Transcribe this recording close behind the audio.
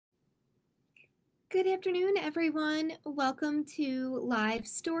Good afternoon, everyone. Welcome to live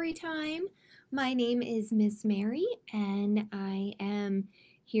story time. My name is Miss Mary, and I am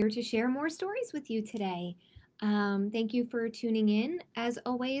here to share more stories with you today. Thank you for tuning in. As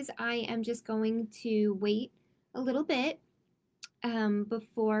always, I am just going to wait a little bit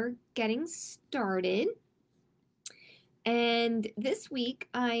before getting started. And this week,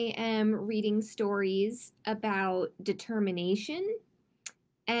 I am reading stories about determination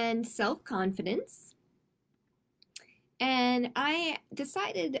and self-confidence. And I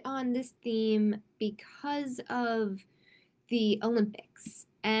decided on this theme because of the Olympics.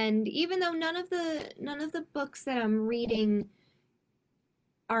 And even though none of the books that I'm reading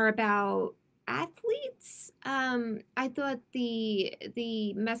are about athletes, I thought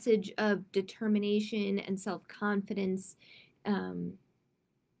the message of determination and self-confidence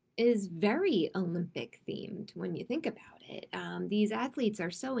is very Olympic themed when you think about it. These athletes are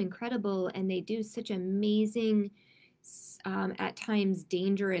so incredible, and they do such amazing, at times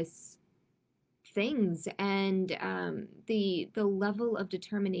dangerous things, and the level of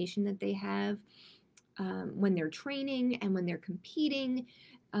determination that they have when they're training and when they're competing,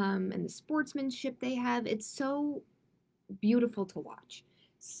 and the sportsmanship they have, it's so beautiful to watch.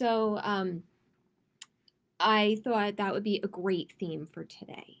 So I thought that would be a great theme for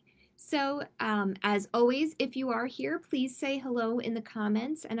today. So, as always, if you are here, please say hello in the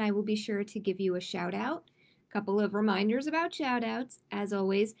comments, and I will be sure to give you a shout out. A couple of reminders about shout outs, as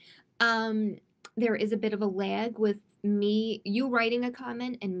always. There is a bit of a lag with you writing a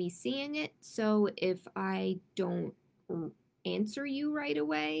comment and me seeing it, so if I don't answer you right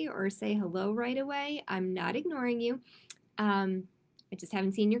away or say hello right away, I'm not ignoring you. I just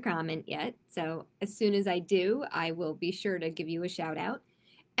haven't seen your comment yet, so as soon as I do, I will be sure to give you a shout out.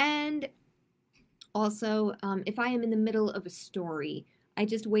 And also, if I am in the middle of a story, I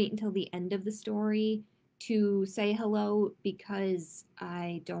just wait until the end of the story to say hello because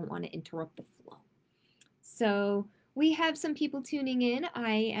I don't want to interrupt the flow. So we have some people tuning in.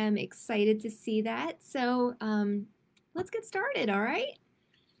 I am excited to see that. So let's get started, all right?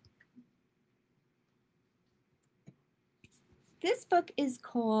 This book is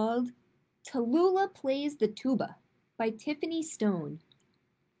called Tallulah Plays the Tuba by Tiffany Stone.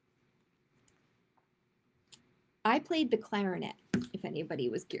 I played the clarinet, if anybody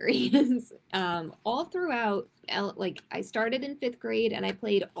was curious, all throughout, like I started in 5th grade and I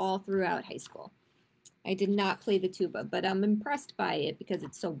played all throughout high school. I did not play the tuba, but I'm impressed by it because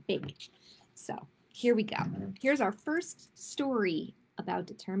it's so big. So here we go. Here's our first story about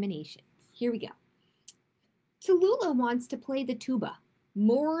determination. Here we go. Tallulah wants to play the tuba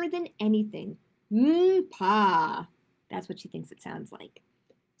more than anything. Pa. That's what she thinks it sounds like.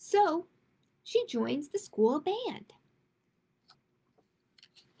 So she joins the school band.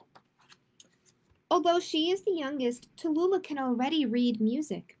 Although she is the youngest, Tallulah can already read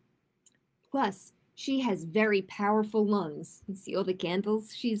music. Plus, she has very powerful lungs. You see all the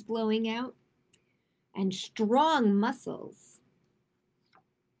candles she's blowing out? And strong muscles.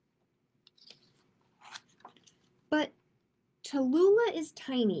 But Tallulah is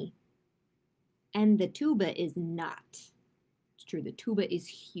tiny, and the tuba is not. It's true, the tuba is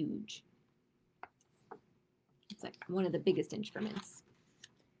huge. It's like one of the biggest instruments.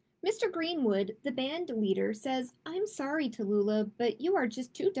 Mr. Greenwood, the band leader, says, "I'm sorry, Tallulah, but you are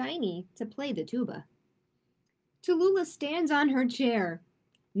just too tiny to play the tuba." Tallulah stands on her chair.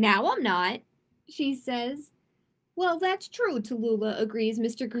 "Now I'm not," she says. "Well, that's true, Tallulah," agrees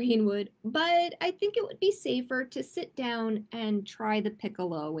Mr. Greenwood, "but I think it would be safer to sit down and try the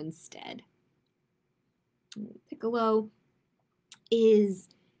piccolo instead." Piccolo is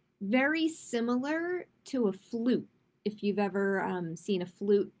very similar to a flute, if you've ever seen a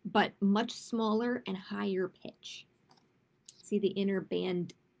flute, but much smaller and higher pitch. See the inner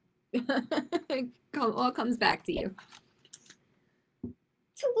band all comes back to you.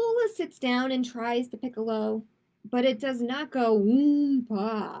 Tallulah sits down and tries the piccolo, but it does not go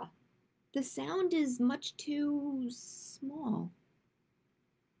oom-pa. The sound is much too small.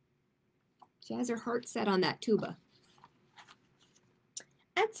 She has her heart set on that tuba.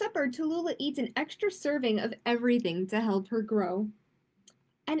 At supper, Tallulah eats an extra serving of everything to help her grow.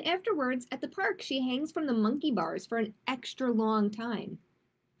 And afterwards, at the park, she hangs from the monkey bars for an extra long time.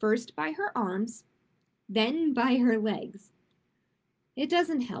 First by her arms, then by her legs. It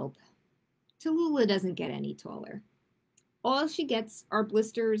doesn't help. Tallulah doesn't get any taller. All she gets are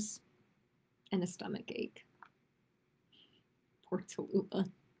blisters and a stomach ache. Poor Tallulah.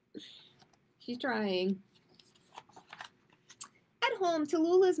 She's trying. At home,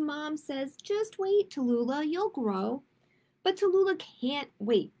 Tallulah's mom says, "Just wait, Tallulah, you'll grow." But Tallulah can't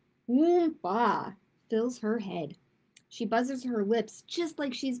wait. Oompa fills her head. She buzzes her lips just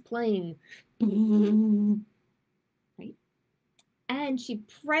like she's playing. Right? And she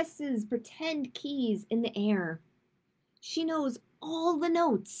presses pretend keys in the air. She knows all the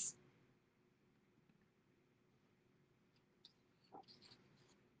notes.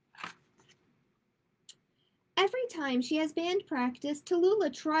 Every time she has band practice,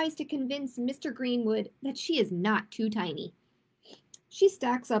 Tallulah tries to convince Mr. Greenwood that she is not too tiny. She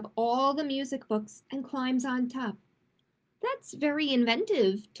stacks up all the music books and climbs on top. That's very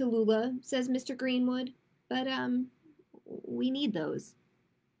inventive, Tallulah, says Mr. Greenwood, but, we need those.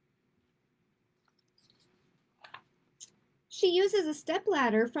 She uses a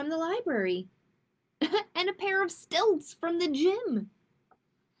stepladder from the library and a pair of stilts from the gym.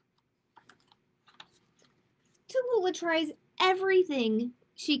 Tallulah tries everything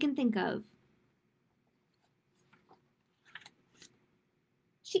she can think of.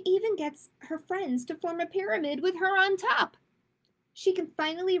 She even gets her friends to form a pyramid with her on top. She can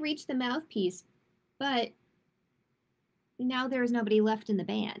finally reach the mouthpiece, but now there's nobody left in the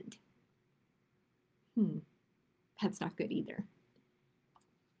band. That's not good either.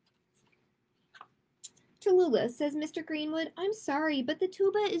 Tallulah, says Mr. Greenwood, I'm sorry, but the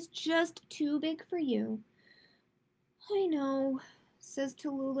tuba is just too big for you. I know, says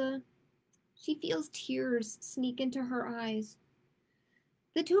Tallulah. She feels tears sneak into her eyes.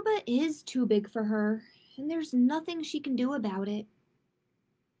 The tuba is too big for her, and there's nothing she can do about it.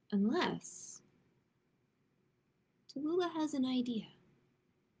 Unless Tallulah has an idea.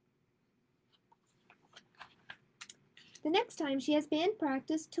 The next time she has band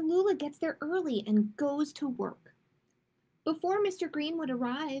practice, Tallulah gets there early and goes to work. Before Mr. Greenwood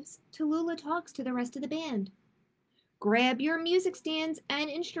arrives, Tallulah talks to the rest of the band. Grab your music stands and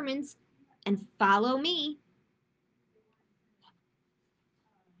instruments and follow me.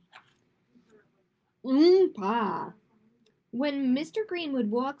 Oompa. When Mr.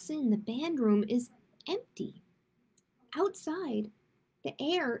 Greenwood walks in, the band room is empty. Outside, the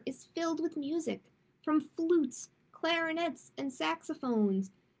air is filled with music from flutes, clarinets and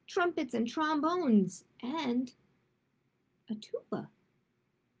saxophones, trumpets and trombones, and a tuba.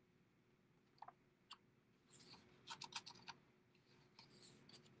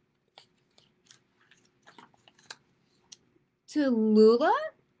 Tallulah?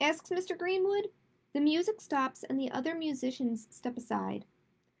 Asks Mr. Greenwood. The music stops and the other musicians step aside.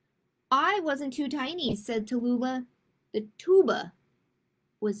 I wasn't too tiny, said Tallulah. The tuba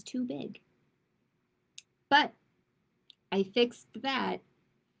was too big. But I fixed that.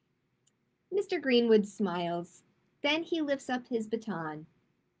 Mr. Greenwood smiles. Then he lifts up his baton.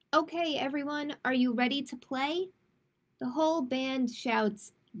 Okay, everyone, are you ready to play? The whole band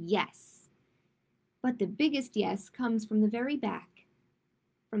shouts yes. But the biggest yes comes from the very back,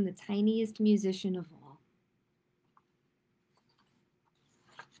 from the tiniest musician of all.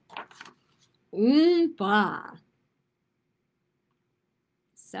 Oompa!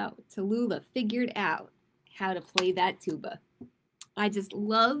 So, Tallulah figured out how to play that tuba. I just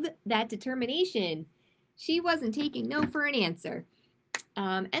love that determination. She wasn't taking no for an answer.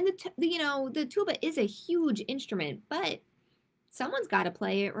 And the tuba is a huge instrument, but someone's got to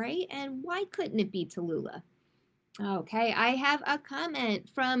play it, right? And why couldn't it be Tallulah? Okay, I have a comment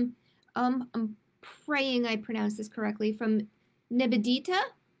from, I'm praying I pronounced this correctly, from Nebedita.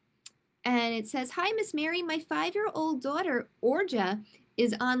 And it says, hi, Miss Mary, my 5-year-old daughter, Orja,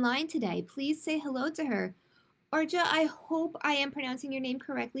 is online today. Please say hello to her. Orja, I hope I am pronouncing your name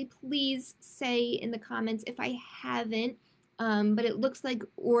correctly. Please say in the comments if I haven't, but it looks like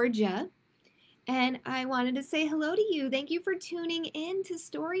Orja. And I wanted to say hello to you. Thank you for tuning in to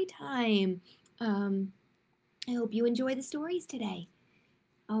Storytime. I hope you enjoy the stories today.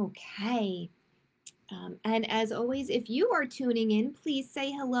 Okay. And as always, if you are tuning in, please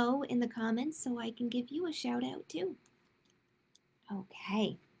say hello in the comments so I can give you a shout out too.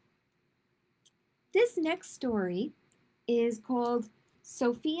 Okay. This next story is called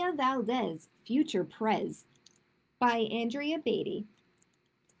Sophia Valdez, Future Prez by Andrea Beatty.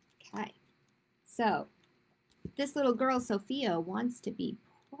 Okay. So, this little girl, Sophia, wants to be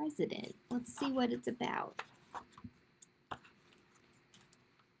president. Let's see what it's about.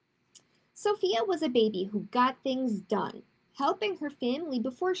 Sophia was a baby who got things done, helping her family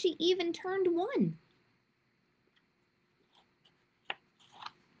before she even turned 1.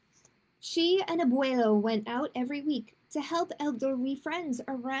 She and Abuelo went out every week to help elderly friends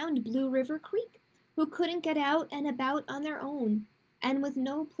around Blue River Creek who couldn't get out and about on their own, and with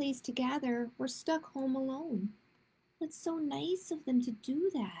no place to gather were stuck home alone. It's so nice of them to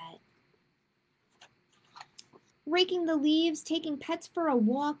do that. raking the leaves, taking pets for a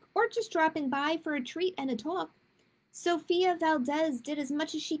walk, or just dropping by for a treat and a talk. Sophia Valdez did as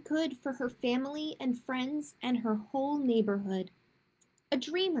much as she could for her family and friends and her whole neighborhood. A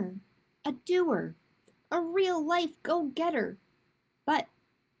dreamer, a doer, a real-life go-getter. But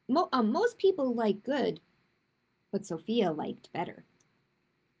most people like good, but Sophia liked better.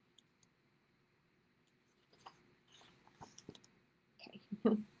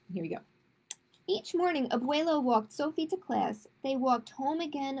 Okay, here we go. Each morning, Abuelo walked Sophie to class. They walked home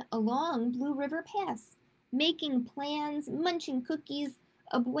again along Blue River Pass, making plans, munching cookies,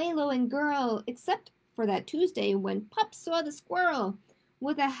 Abuelo and girl, except for that Tuesday when Pup saw the squirrel.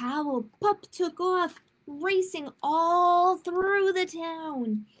 With a howl, Pup took off, racing all through the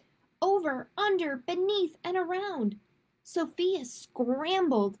town, over, under, beneath, and around. Sophia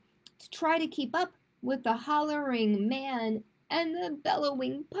scrambled to try to keep up with the hollering man and the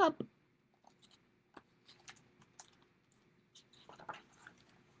bellowing pup.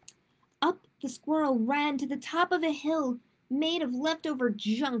 Up the squirrel ran to the top of a hill made of leftover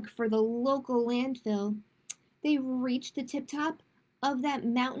junk for the local landfill. They reached the tip-top of that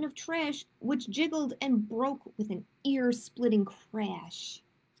mountain of trash, which jiggled and broke with an ear-splitting crash.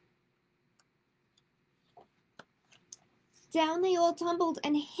 Down they all tumbled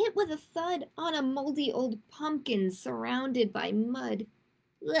and hit with a thud on a moldy old pumpkin surrounded by mud.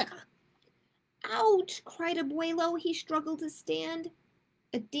 Ugh! Ouch! Cried Abuelo. He struggled to stand.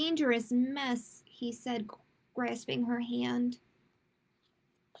 A dangerous mess, he said, grasping her hand.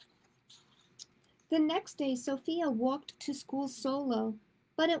 The next day, Sophia walked to school solo,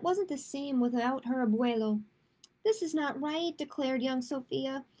 but it wasn't the same without her abuelo. This is not right, declared young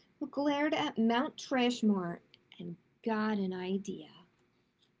Sophia, who glared at Mount Trashmore and got an idea.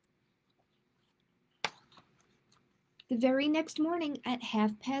 The very next morning, at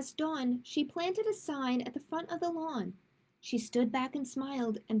dawn, she planted a sign at the front of the lawn. She stood back and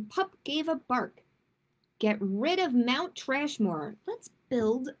smiled, and Pup gave a bark. Get rid of Mount Trashmore. Let's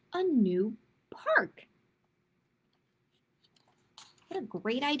build a new park. What a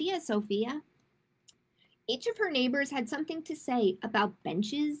great idea, Sophia. Each of her neighbors had something to say about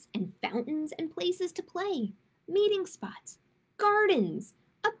benches and fountains and places to play, meeting spots, gardens,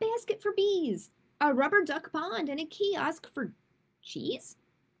 a basket for bees, a rubber duck pond, and a kiosk for cheese?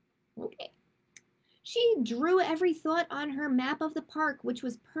 Okay. She drew every thought on her map of the park, which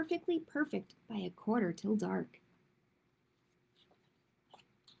was perfectly perfect by 1/4 till dark.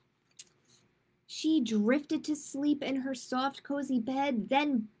 She drifted to sleep in her soft, cozy bed.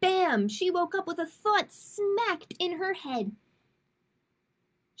 Then, bam! She woke up with a thought smacked in her head.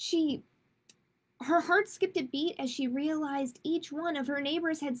 Her heart skipped a beat as she realized each one of her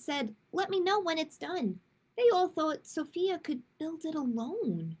neighbors had said, "Let me know when it's done." They all thought Sophia could build it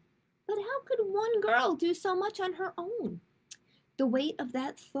alone. But how could one girl do so much on her own? The weight of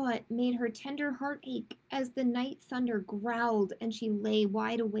that thought made her tender heart ache as the night thunder growled and she lay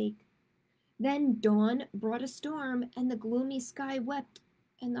wide awake. Then dawn brought a storm and the gloomy sky wept,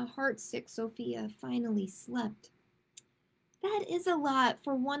 and the heartsick Sophia finally slept. That is a lot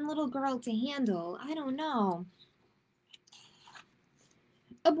for one little girl to handle. I don't know.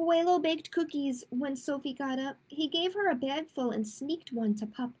 Abuelo baked cookies when Sophie got up. He gave her a bagful and sneaked one to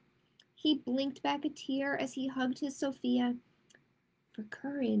Pup. He blinked back a tear as he hugged his Sophia. For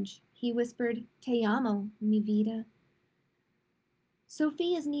courage, he whispered, "Te amo, mi vida."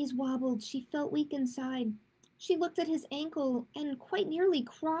 Sophia's knees wobbled. She felt weak inside. She looked at his ankle and quite nearly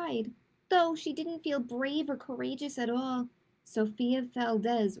cried. Though she didn't feel brave or courageous at all, Sophia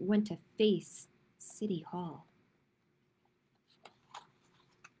Valdez went to face City Hall.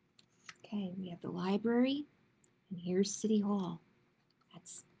 Okay, we have the library, and here's City Hall.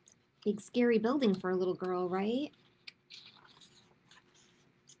 That's big, scary building for a little girl, right?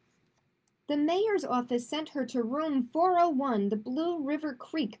 The mayor's office sent her to room 401, the Blue River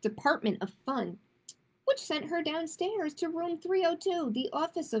Creek Department of Fun, which sent her downstairs to room 302, the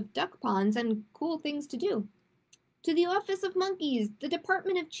office of duck ponds and cool things to do, to the office of monkeys, the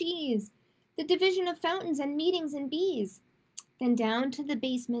Department of Cheese, the division of fountains and meetings and bees, then down to the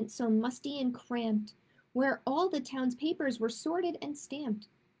basement so musty and cramped, where all the town's papers were sorted and stamped.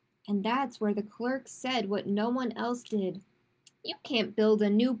 And that's where the clerk said what no one else did. "You can't build a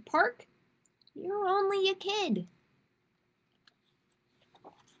new park. You're only a kid."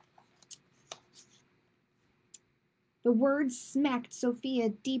 The words smacked Sophia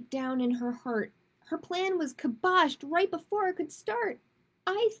deep down in her heart. Her plan was kiboshed right before it could start.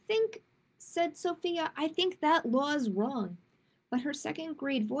 "I think," said Sophia, "I think that law's wrong." But her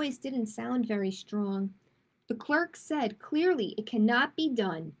second-grade voice didn't sound very strong. The clerk said, "Clearly, it cannot be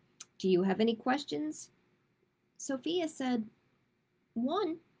done. Do you have any questions?" Sophia said,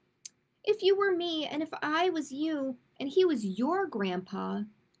 "1. If you were me and if I was you and he was your grandpa,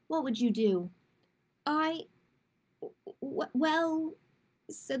 what would you do?" "I, well,"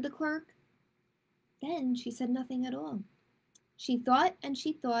 said the clerk. Then she said nothing at all. She thought and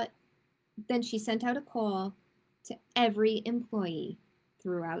she thought. Then she sent out a call to every employee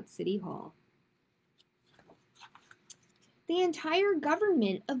throughout City Hall. The entire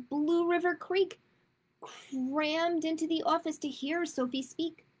government of Blue River Creek crammed into the office to hear Sophie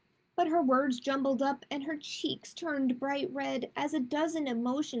speak, but her words jumbled up and her cheeks turned bright red as a dozen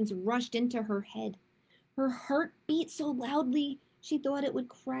emotions rushed into her head. Her heart beat so loudly she thought it would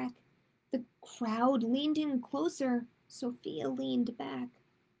crack. The crowd leaned in closer. Sophia leaned back.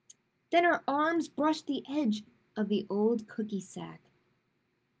 Then her arms brushed the edge of the old cookie sack.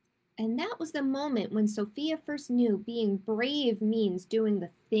 And that was the moment when Sophia first knew being brave means doing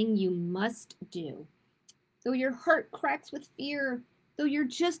the thing you must do. Though your heart cracks with fear, though you're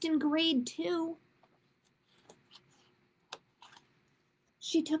just in grade 2.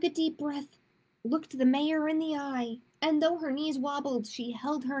 She took a deep breath, looked the mayor in the eye, and though her knees wobbled, she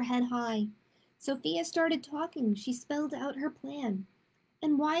held her head high. Sophia started talking. She spelled out her plan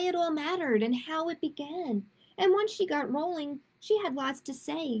and why it all mattered and how it began. And once she got rolling, she had lots to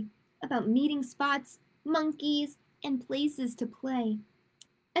say about meeting spots, monkeys, and places to play,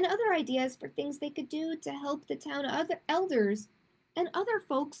 and other ideas for things they could do to help the town other elders and other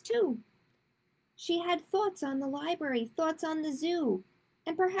folks too. She had thoughts on the library, thoughts on the zoo,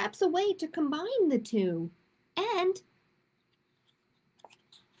 and perhaps a way to combine the two. And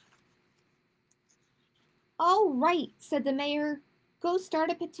 "All right," said the mayor. "Go start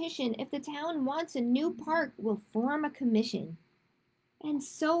a petition. If the town wants a new park, we'll form a commission." And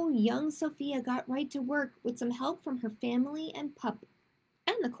so young Sophia got right to work with some help from her family and pup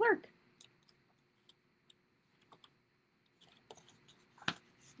and the clerk.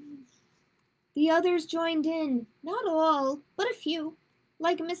 The others joined in, not all, but a few,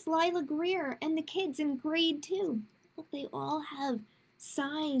 like Miss Lila Greer and the kids in grade 2. They all have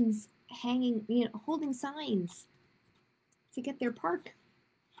signs hanging, holding signs to get their park.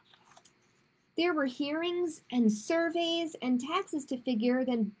 There were hearings and surveys and taxes to figure,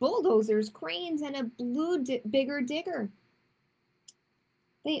 then bulldozers, cranes, and a bigger digger.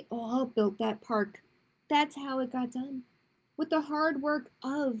 They all built that park. That's how it got done, with the hard work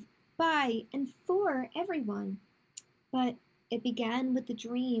of, by, and for everyone. But it began with the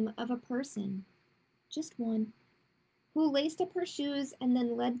dream of a person, just one, who laced up her shoes and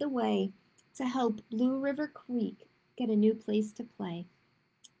then led the way to help Blue River Creek get a new place to play.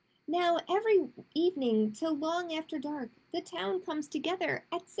 Now, every evening till long after dark, the town comes together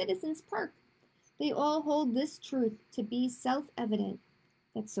at Citizens Park. They all hold this truth to be self-evident,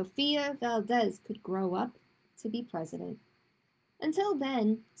 that Sophia Valdez could grow up to be president. Until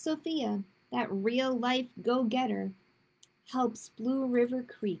then, Sophia, that real-life go-getter, helps Blue River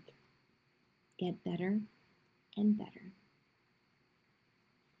Creek get better and better.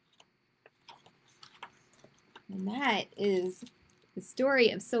 And that is the story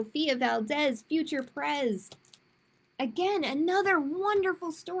of Sophia Valdez, future Prez. Again, another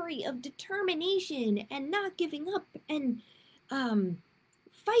wonderful story of determination and not giving up and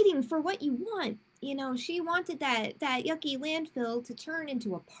fighting for what you want. She wanted that yucky landfill to turn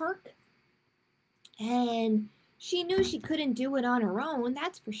into a park, and she knew she couldn't do it on her own,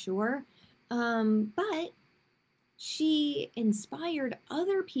 that's for sure. But she inspired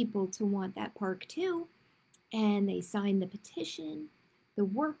other people to want that park too. And they signed the petition, the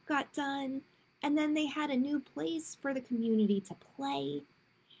work got done, and then they had a new place for the community to play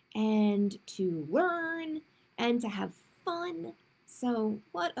and to learn and to have fun. So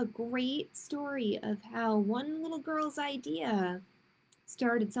what a great story of how one little girl's idea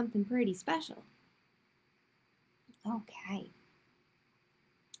started something pretty special. Okay.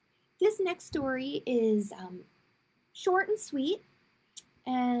 This next story is short and sweet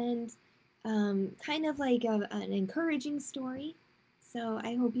and kind of like an encouraging story. So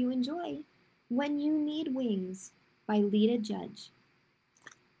I hope you enjoy When You Need Wings by Lita Judge.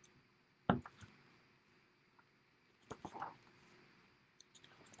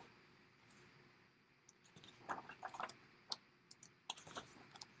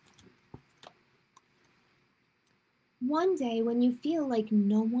 One day when you feel like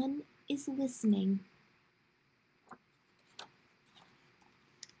no one is listening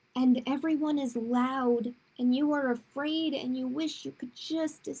and everyone is loud and you are afraid and you wish you could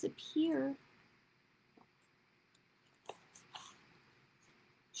just disappear,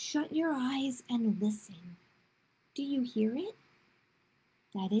 shut your eyes and listen. Do you hear it?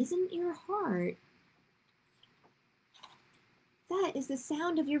 That isn't your heart. That is the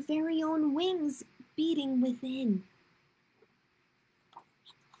sound of your very own wings beating within.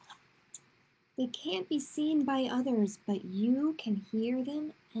 They can't be seen by others, but you can hear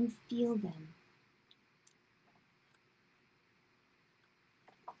them and feel them.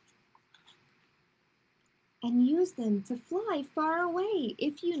 And use them to fly far away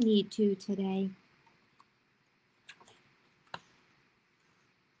if you need to today.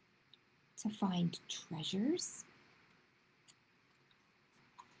 To find treasures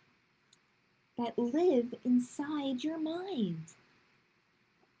that live inside your mind.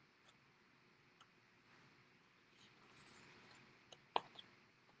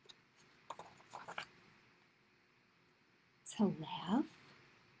 To laugh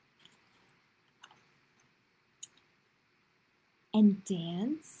and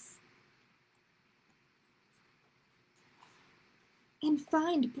dance and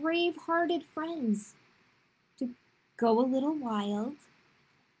find brave-hearted friends to go a little wild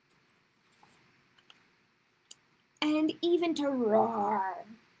and even to roar.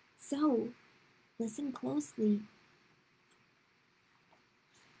 So listen closely.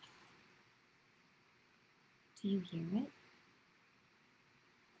 Do you hear it?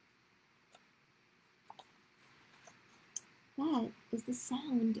 That is the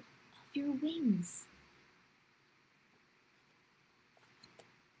sound of your wings.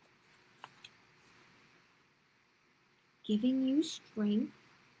 Giving you strength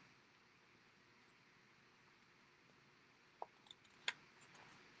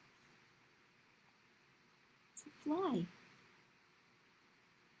to fly.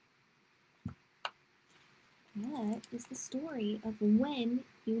 That is the story of When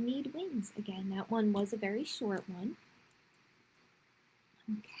You Need Wings. Again, that one was a very short one.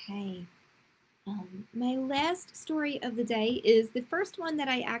 Okay. My last story of the day is the first one that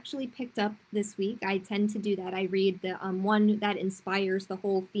I actually picked up this week. I tend to do that. I read the one that inspires the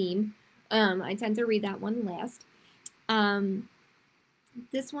whole theme. I tend to read that one last.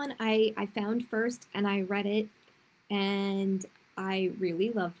 This one I found first and I read it and I really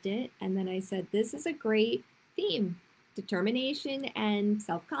loved it. And then I said, this is a great theme. Determination and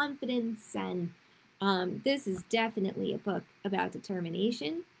self-confidence, and this is definitely a book about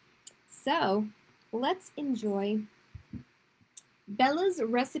determination. So let's enjoy Bella's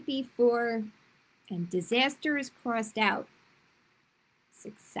Recipe for And Disaster is Crossed Out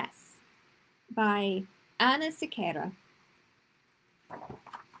Success by Anna Sequeira.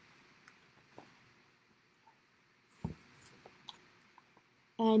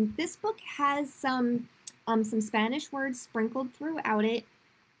 And this book has some Spanish words sprinkled throughout it.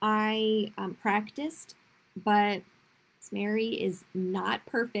 I practiced, but Mary is not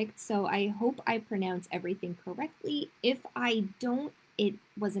perfect, so I hope I pronounce everything correctly. If I don't, it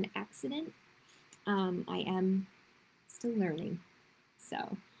was an accident. I am still learning.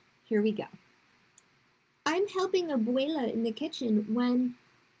 So here we go. I'm helping Abuela in the kitchen when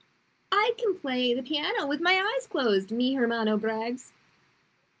I can play the piano with my eyes closed, mi hermano brags.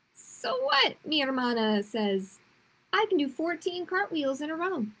 So what? Mi hermana says. I can do 14 cartwheels in a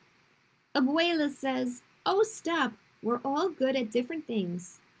row. Abuela says, oh, stop. We're all good at different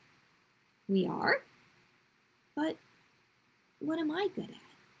things. We are? But what am I good at?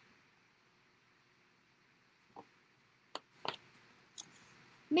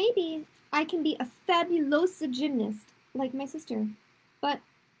 Maybe I can be a fabulosa gymnast like my sister, but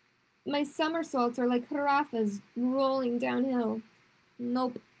my somersaults are like jirafas rolling downhill.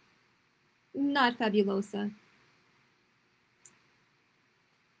 Nope, not fabulosa.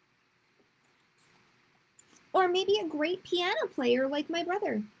 Or maybe a great piano player like my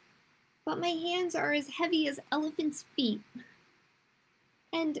brother, but my hands are as heavy as elephants' feet.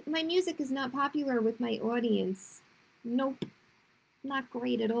 And my music is not popular with my audience. Nope, not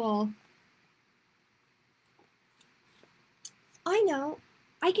great at all. I know,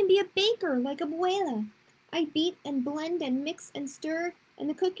 I can be a baker like Abuela. I beat and blend and mix and stir, and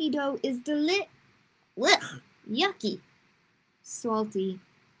the cookie dough is yucky, salty.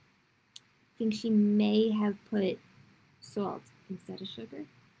 I think she may have put salt instead of sugar.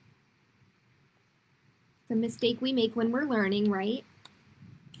 It's a mistake we make when we're learning, right?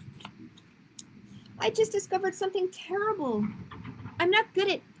 I just discovered something terrible. I'm not good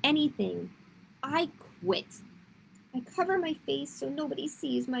at anything. I quit. I cover my face so nobody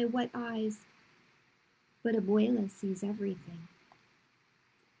sees my wet eyes. But Abuela sees everything.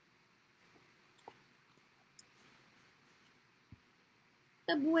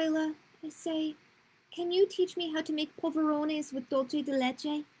 Abuela, I say, can you teach me how to make polvorones with dulce de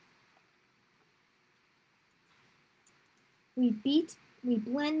leche? We beat, we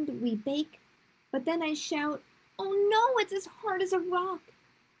blend, we bake, but then I shout, Oh no, it's as hard as a rock.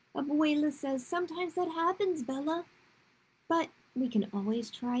 Abuela says sometimes that happens, Bella. But we can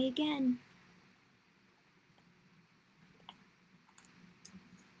always try again.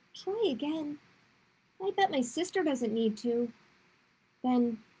 Try again? I bet my sister doesn't need to.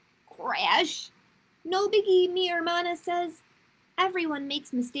 Then crash. No biggie, mi hermana says. Everyone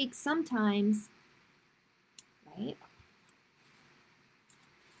makes mistakes sometimes. Right?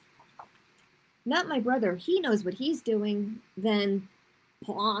 Not my brother. He knows what he's doing. Then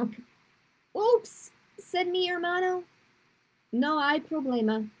plonk. Oops, said mi hermano. No hay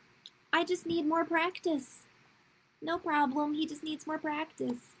problema. I just need more practice. No problem. He just needs more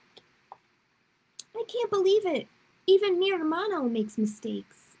practice. I can't believe it. Even mi hermano makes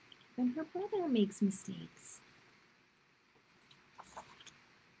mistakes. Even her brother makes mistakes.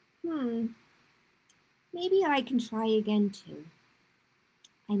 Maybe I can try again too.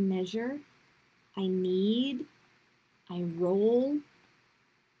 I measure, I knead, I roll.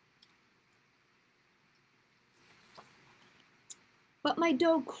 But my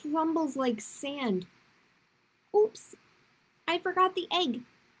dough crumbles like sand. Oops, I forgot the egg.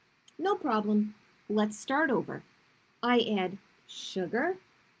 No problem. Let's start over. I add sugar,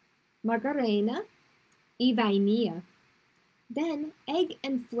 margarina, y vainilla. Then egg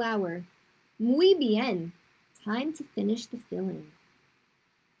and flour. Muy bien. Time to finish the filling.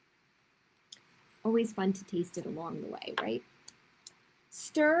 Always fun to taste it along the way, right?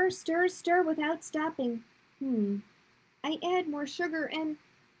 Stir, stir, stir without stopping. I add more sugar and...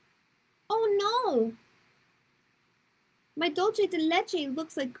 Oh no! My dulce de leche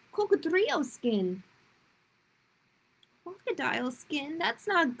looks like cocodrilo skin. Crocodile skin? That's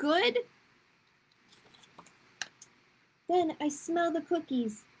not good. Then I smell the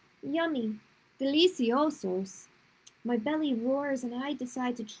cookies. Yummy. Deliciosos. My belly roars and I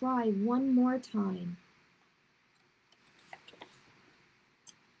decide to try one more time.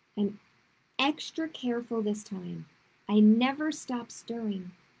 I'm extra careful this time. I never stop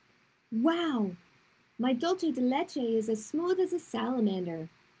stirring. Wow! My dulce de leche is as smooth as a salamander.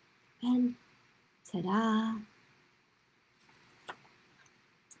 And ta-da!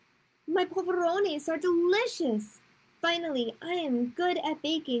 My polverones are delicious! Finally, I am good at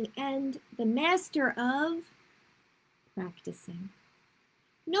baking and the master of practicing.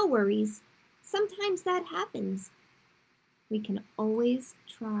 No worries. Sometimes that happens. We can always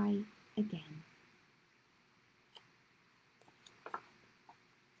try again.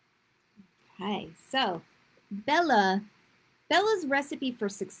 Okay, so Bella's recipe for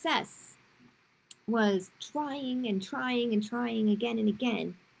success was trying and trying and trying again and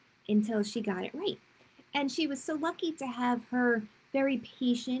again until she got it right. And she was so lucky to have her very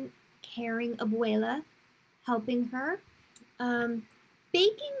patient, caring abuela helping her.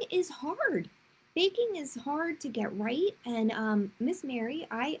 Baking is hard. Baking is hard to get right. And Miss Mary,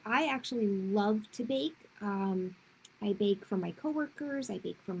 I actually love to bake. I bake for my coworkers, I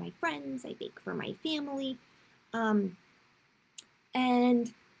bake for my friends, I bake for my family. And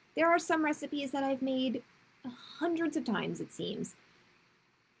there are some recipes that I've made hundreds of times, it seems.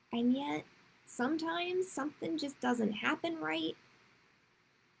 And yet, sometimes something just doesn't happen right.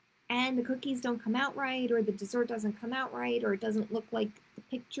 And the cookies don't come out right, or the dessert doesn't come out right, or it doesn't look like the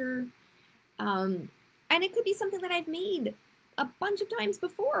picture. And it could be something that I've made a bunch of times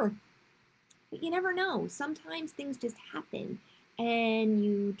before. But you never know. Sometimes things just happen and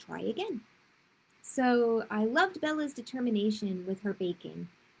you try again. So I loved Bella's determination with her baking.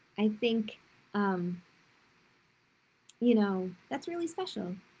 I think, you know, that's really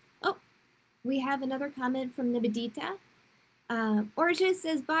special. Oh, we have another comment from Nibadita. Orja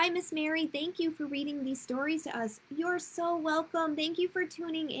says, bye, Miss Mary. Thank you for reading these stories to us. You're so welcome. Thank you for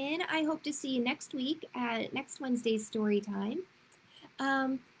tuning in. I hope to see you next week at next Wednesday's story time.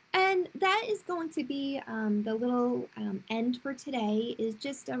 And that is going to be the little end for today, is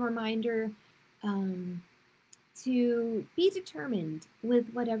just a reminder to be determined with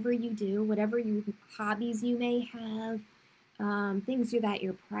whatever you do, whatever hobbies you may have, things that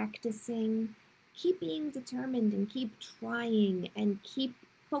you're practicing. Keep being determined and keep trying and keep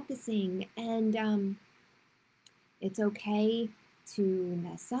focusing. And it's okay to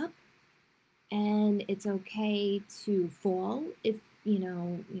mess up, and it's okay to fall if you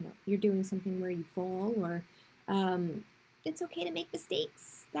know you're doing something where you fall, or it's okay to make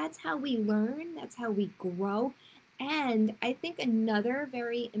mistakes. That's how we learn. That's how we grow. And I think another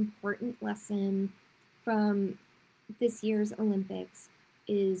very important lesson from this year's Olympics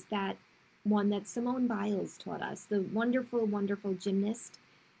is that one that Simone Biles taught us, the wonderful, wonderful gymnast.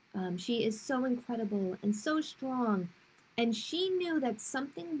 She is so incredible and so strong. And she knew that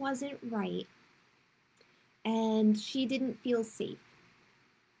something wasn't right. and she didn't feel safe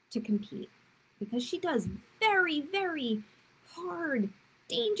to compete because she does very, very hard,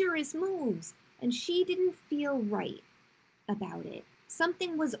 dangerous moves, and she didn't feel right about it.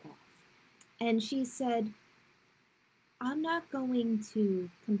 Something was off. And she said, I'm not going to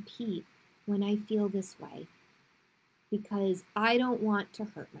compete when I feel this way because I don't want to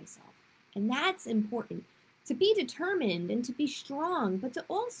hurt myself. And that's important, to be determined and to be strong, but to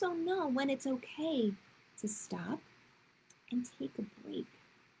also know when it's okay to stop and take a break.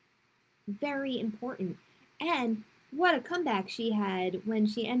 Very important. And what a comeback she had when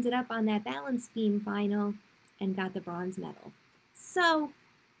she ended up on that balance beam final and got the bronze medal. So,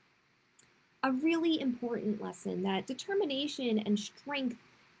 a really important lesson that determination and strength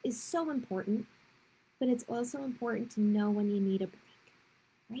is so important, but it's also important to know when you need a break,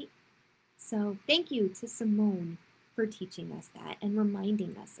 right? So thank you to Simone for teaching us that and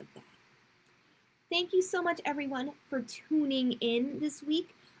reminding us of that. Thank you so much, everyone, for tuning in this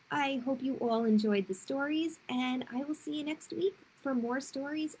week. I hope you all enjoyed the stories, and I will see you next week for more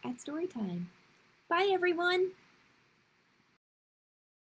stories at Storytime. Bye, everyone.